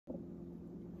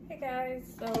Hey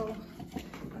guys, so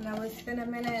I know it's been a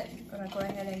minute. I'm gonna go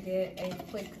ahead and get a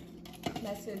quick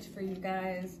message for you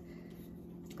guys.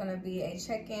 It's gonna be a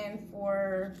check-in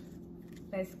for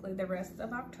basically the rest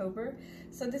of October.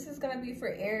 So this is gonna be for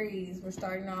Aries. We're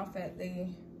starting off at the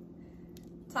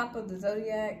top of the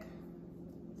zodiac.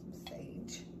 Some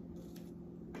sage.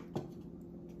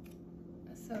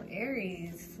 So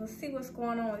Aries, let's see what's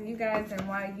going on with you guys and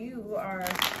why you are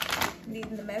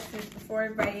needing the message before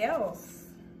everybody else.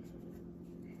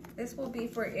 This will be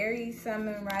for Aries, Sun,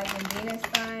 Moon, Rising, Venus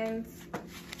signs.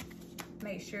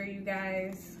 Make sure you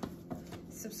guys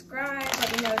subscribe.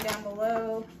 Let me know down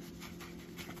below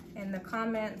in the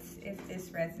comments if this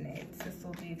resonates. This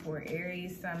will be for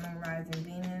Aries, Sun, Moon, Rising,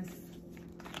 Venus.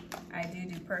 I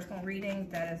do personal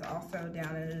readings. That is also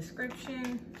down in the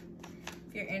description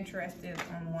if you're interested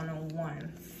on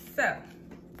one-on-one. So,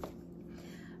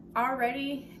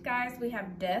 already, guys, we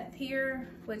have Death here,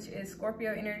 which is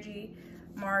Scorpio energy,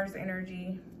 Mars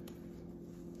energy,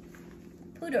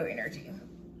 Pluto energy.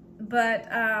 But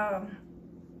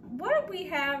what we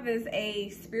have is a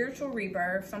spiritual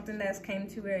rebirth, something that's came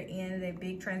to an end, a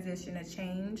big transition, a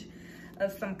change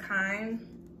of some kind.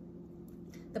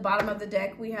 The bottom of the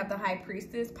deck, we have the High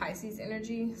Priestess, Pisces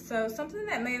energy. So something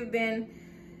that may have been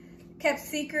kept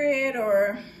secret,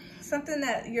 or something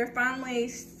that you're finally,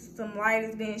 some light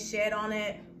is being shed on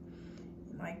it.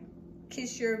 Like,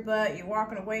 kiss your butt, you're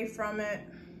walking away from it.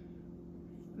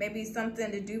 Maybe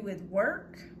something to do with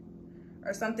work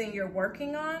or something you're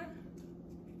working on.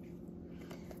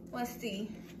 Let's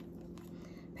see.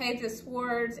 Page of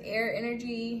Swords, air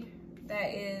energy,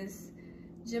 that is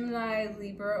Gemini,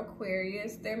 Libra,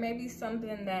 Aquarius. There may be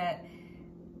something that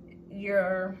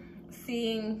you're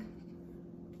seeing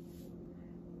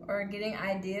or getting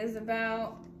ideas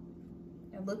about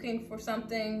and looking for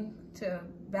something to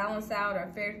balance out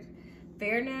or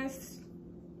fairness.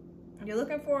 You're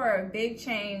looking for a big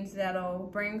change that'll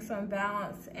bring some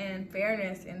balance and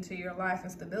fairness into your life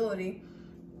and stability.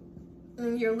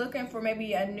 And you're looking for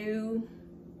maybe a new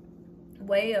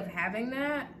way of having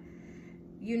that.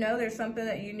 You know there's something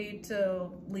that you need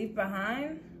to leave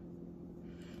behind.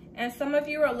 And some of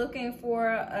you are looking for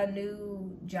a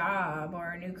new job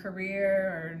or a new career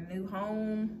or a new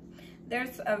home.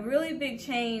 There's a really big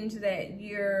change that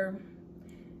you're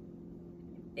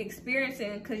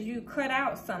experiencing because you cut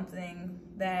out something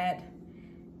that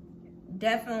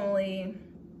definitely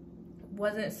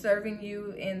wasn't serving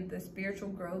you in the spiritual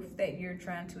growth that you're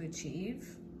trying to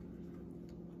achieve.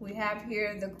 We have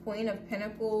here the Queen of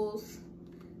Pentacles,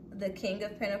 the King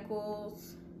of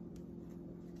Pentacles,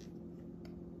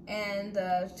 and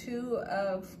the Two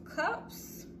of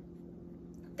Cups.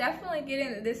 Definitely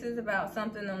getting, this is about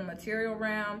something on the material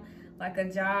realm, like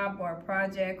a job or a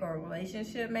project or a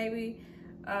relationship maybe.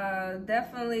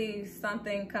 Definitely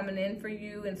something coming in for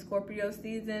you in Scorpio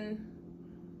season.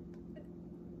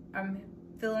 I'm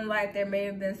feeling like there may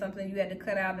have been something you had to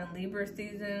cut out in Libra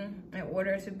season in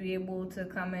order to be able to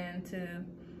come into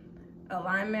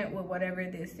alignment with whatever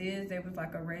this is. There was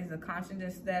like a raise of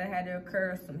consciousness that had to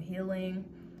occur, some healing,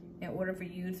 in order for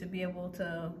you to be able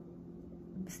to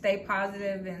stay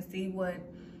positive and see what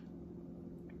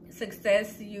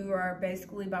success you are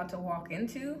basically about to walk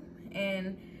into.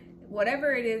 And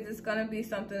whatever it is, it's going to be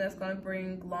something that's going to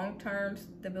bring long-term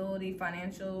stability,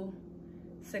 financial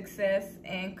success,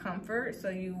 and comfort. So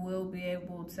you will be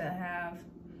able to have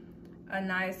a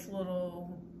nice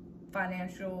little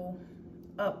financial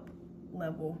up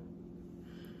level.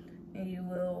 And you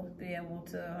will be able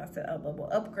to, I said up level,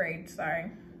 upgrade,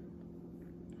 sorry.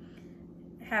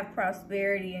 Have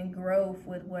prosperity and growth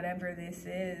with whatever this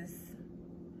is.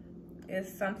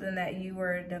 It's something that you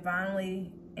were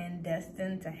divinely and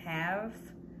destined to have.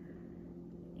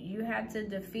 You had to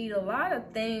defeat a lot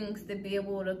of things to be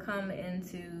able to come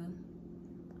into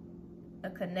a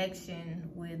connection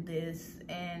with this,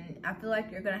 and I feel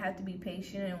like you're gonna have to be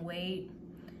patient and wait.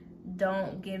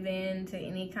 Don't give in to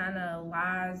any kind of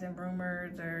lies and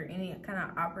rumors or any kind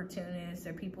of opportunists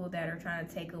or people that are trying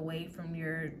to take away from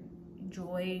your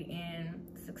joy and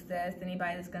success.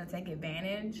 Anybody that's going to take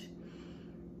advantage.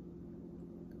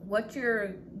 What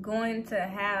you're going to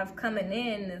have coming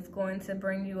in is going to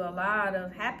bring you a lot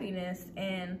of happiness.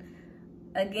 And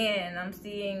again, I'm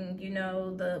seeing, you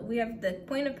know, we have the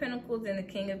Queen of Pentacles and the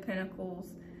King of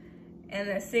Pentacles and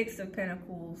the Six of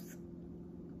Pentacles.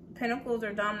 Pentacles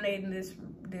are dominating this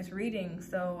reading.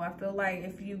 So I feel like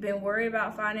if you've been worried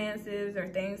about finances or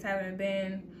things haven't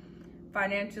been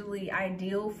financially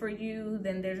ideal for you,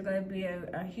 then there's going to be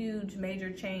a huge major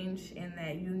change in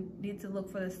that. You need to look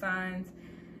for the signs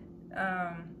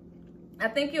I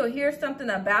think you'll hear something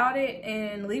about it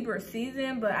in Libra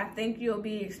season, but I think you'll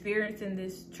be experiencing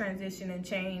this transition and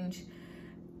change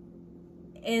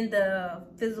in the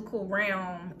physical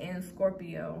realm in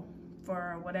Scorpio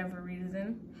for whatever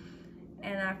reason.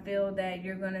 And I feel that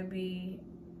you're going to be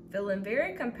feeling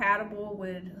very compatible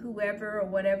with whoever or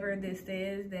whatever this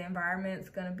is. The environment's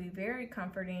going to be very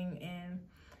comforting, and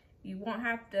you won't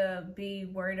have to be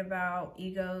worried about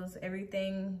egos.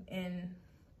 Everything and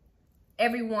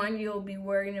everyone you'll be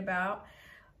worrying about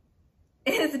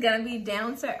is going to be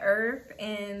down to earth,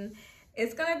 and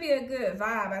it's going to be a good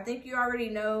vibe. I think you already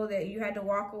know that you had to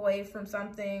walk away from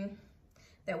something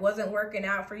that wasn't working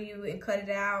out for you and cut it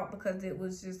out because it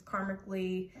was just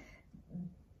karmically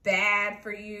bad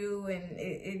for you, and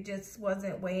it just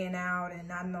wasn't weighing out and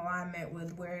not in alignment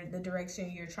with where the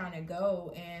direction you're trying to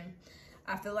go. And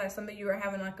I feel like some of you are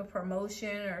having like a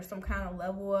promotion or some kind of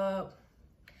level up.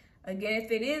 Again,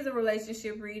 if it is a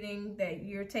relationship reading that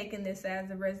you're taking this as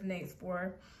it resonates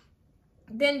for,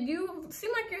 then you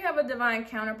seem like you have a divine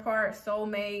counterpart,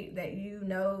 soulmate, that you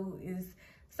know is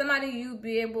somebody you'd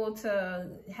be able to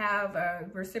have a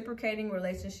reciprocating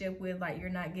relationship with, like you're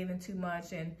not giving too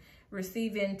much and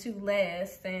receiving too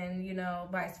less, and, you know,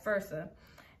 vice versa.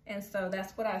 And so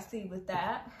that's what I see with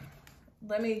that.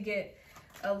 Let me get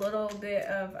a little bit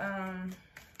of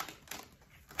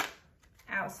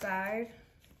outside.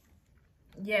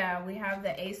 Yeah, we have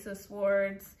the Ace of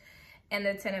Swords and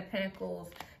the Ten of Pentacles.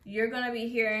 You're going to be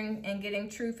hearing and getting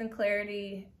truth and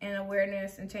clarity and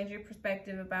awareness and change your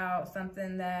perspective about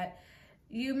something that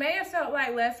you may have felt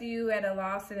like left you at a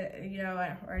loss, you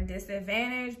know, or a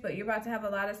disadvantage, but you're about to have a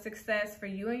lot of success for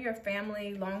you and your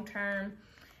family long term.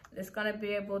 It's going to be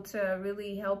able to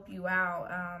really help you out.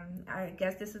 I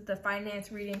guess this is the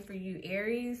finance reading for you,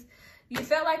 Aries. You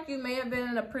felt like you may have been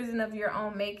in a prison of your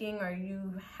own making, or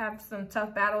you have some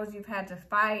tough battles you've had to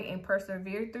fight and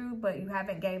persevere through, but you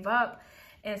haven't gave up.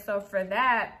 And so for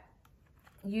that,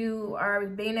 you are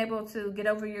being able to get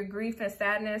over your grief and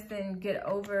sadness and get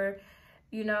over,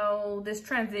 you know, this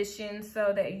transition,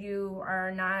 so that you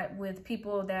are not with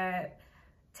people that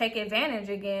take advantage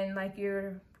again. Like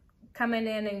you're coming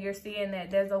in and you're seeing that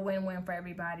there's a win-win for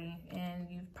everybody, and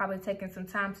you've probably taken some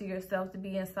time to yourself to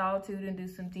be in solitude and do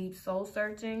some deep soul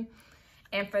searching.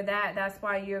 And for that, that's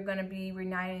why you're going to be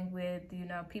reuniting with, you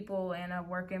know, people in a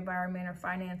work environment or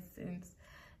finances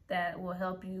that will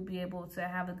help you be able to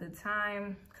have a good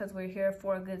time, because we're here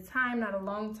for a good time, not a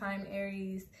long time,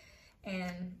 Aries.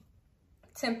 And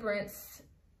Temperance,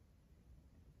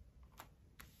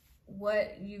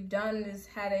 what you've done is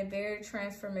had a very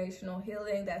transformational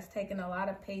healing that's taken a lot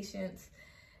of patience,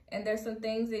 and there's some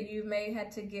things that you may have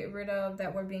to get rid of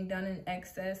that were being done in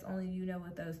excess. Only you know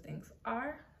what those things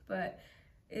are, but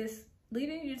it's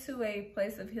leading you to a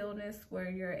place of healness where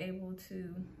you're able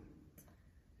to,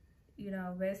 you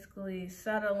know, basically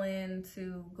settle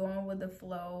into going with the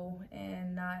flow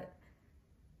and not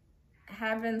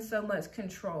having so much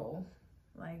control.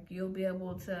 Like you'll be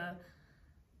able to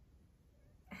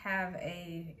have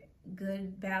a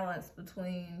good balance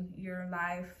between your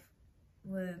life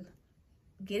with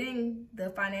getting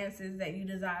the finances that you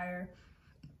desire,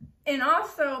 and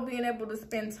also being able to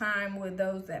spend time with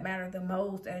those that matter the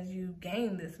most as you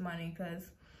gain this money.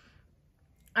 Because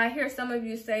I hear some of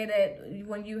you say that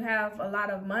when you have a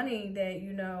lot of money that,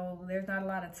 you know, there's not a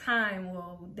lot of time.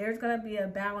 Well, there's going to be a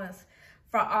balance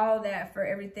for all that, for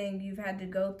everything you've had to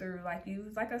go through. Like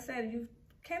I said, you've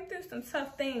came through some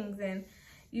tough things, and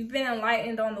you've been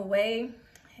enlightened on the way,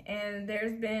 and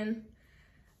there's been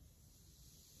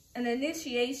an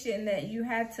initiation that you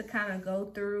had to kind of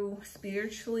go through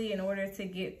spiritually in order to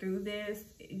get through this.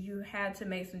 You had to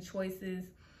make some choices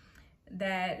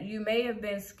that you may have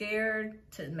been scared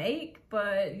to make,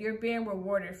 but you're being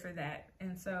rewarded for that.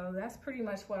 And so that's pretty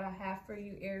much what I have for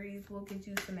you, Aries. We'll get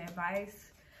you some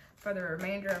advice for the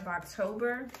remainder of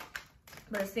October.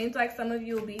 But it seems like some of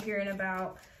you will be hearing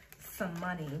about some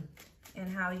money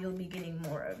and how you'll be getting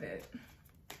more of it.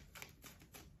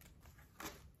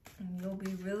 And you'll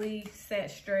be really set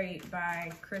straight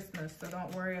by Christmas, so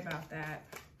don't worry about that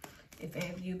if any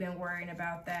of you have been worrying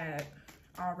about that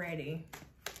already.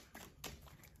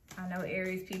 I know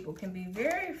Aries people can be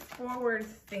very forward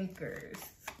thinkers.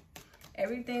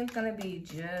 Everything's gonna be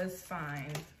just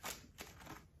fine.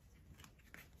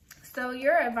 So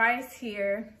your advice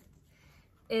here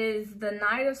is the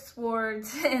Knight of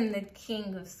Swords and the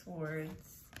King of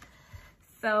Swords.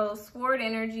 So sword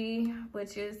energy,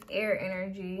 which is air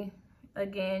energy.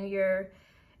 Again, you're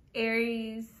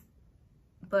Aries,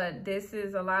 but this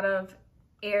is a lot of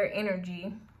air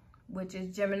energy, which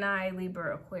is Gemini,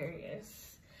 Libra,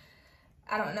 Aquarius.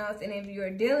 I don't know if any of you are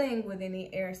dealing with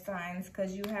any air signs,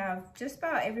 because you have just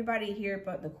about everybody here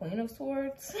but the Queen of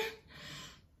Swords.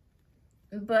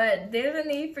 But there's a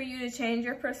need for you to change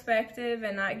your perspective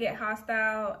and not get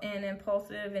hostile and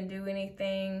impulsive and do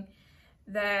anything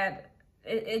that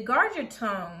it guards your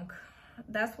tongue.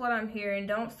 That's what I'm hearing.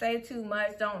 Don't say too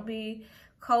much. Don't be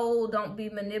cold. Don't be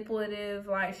manipulative.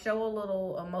 Like, show a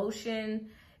little emotion.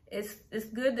 It's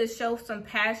good to show some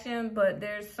passion, but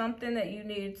there's something that you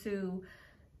need to,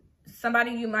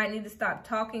 somebody you might need to stop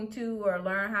talking to or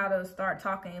learn how to start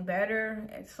talking better.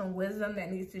 It's some wisdom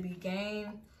that needs to be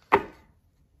gained.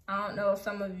 I don't know if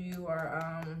some of you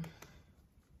are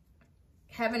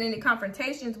having any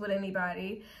confrontations with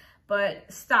anybody, but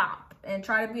stop and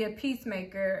try to be a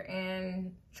peacemaker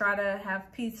and try to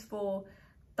have peaceful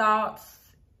thoughts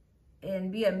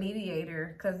and be a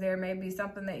mediator, because there may be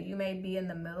something that you may be in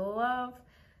the middle of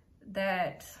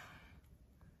that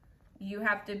you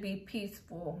have to be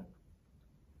peaceful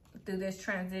through this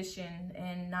transition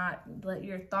and not let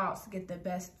your thoughts get the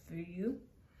best for you.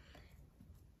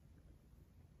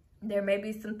 There may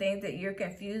be some things that you're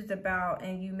confused about,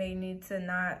 and you may need to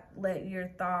not let your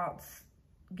thoughts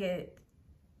get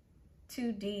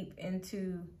too deep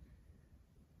into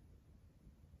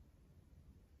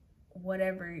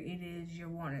whatever it is you're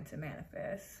wanting to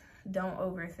manifest. Don't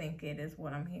overthink it is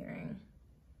what I'm hearing.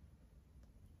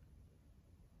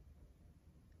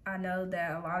 I know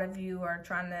that a lot of you are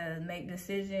trying to make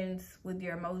decisions with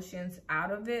your emotions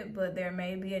out of it, but there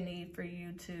may be a need for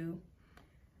you to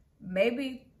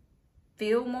maybe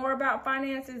feel more about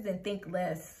finances and think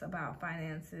less about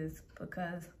finances,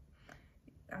 because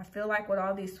I feel like with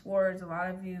all these swords, a lot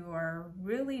of you are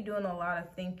really doing a lot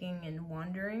of thinking and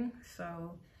wondering.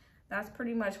 So that's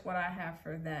pretty much what I have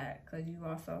for that, because you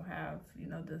also have, you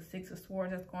know, the Six of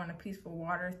Swords that's going to peaceful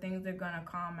water. Things are going to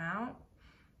calm out.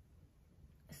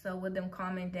 So with them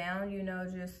calming down, you know,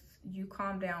 just you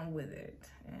calm down with it.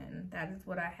 And that is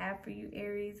what I have for you,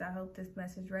 Aries. I hope this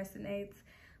message resonates.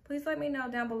 Please let me know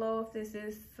down below if this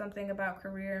is something about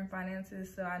career and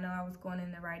finances, so I know I was going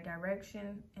in the right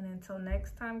direction. And until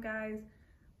next time, guys,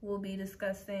 we'll be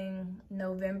discussing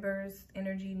November's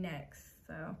energy next.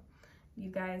 So you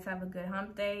guys have a good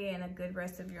hump day and a good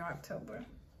rest of your October.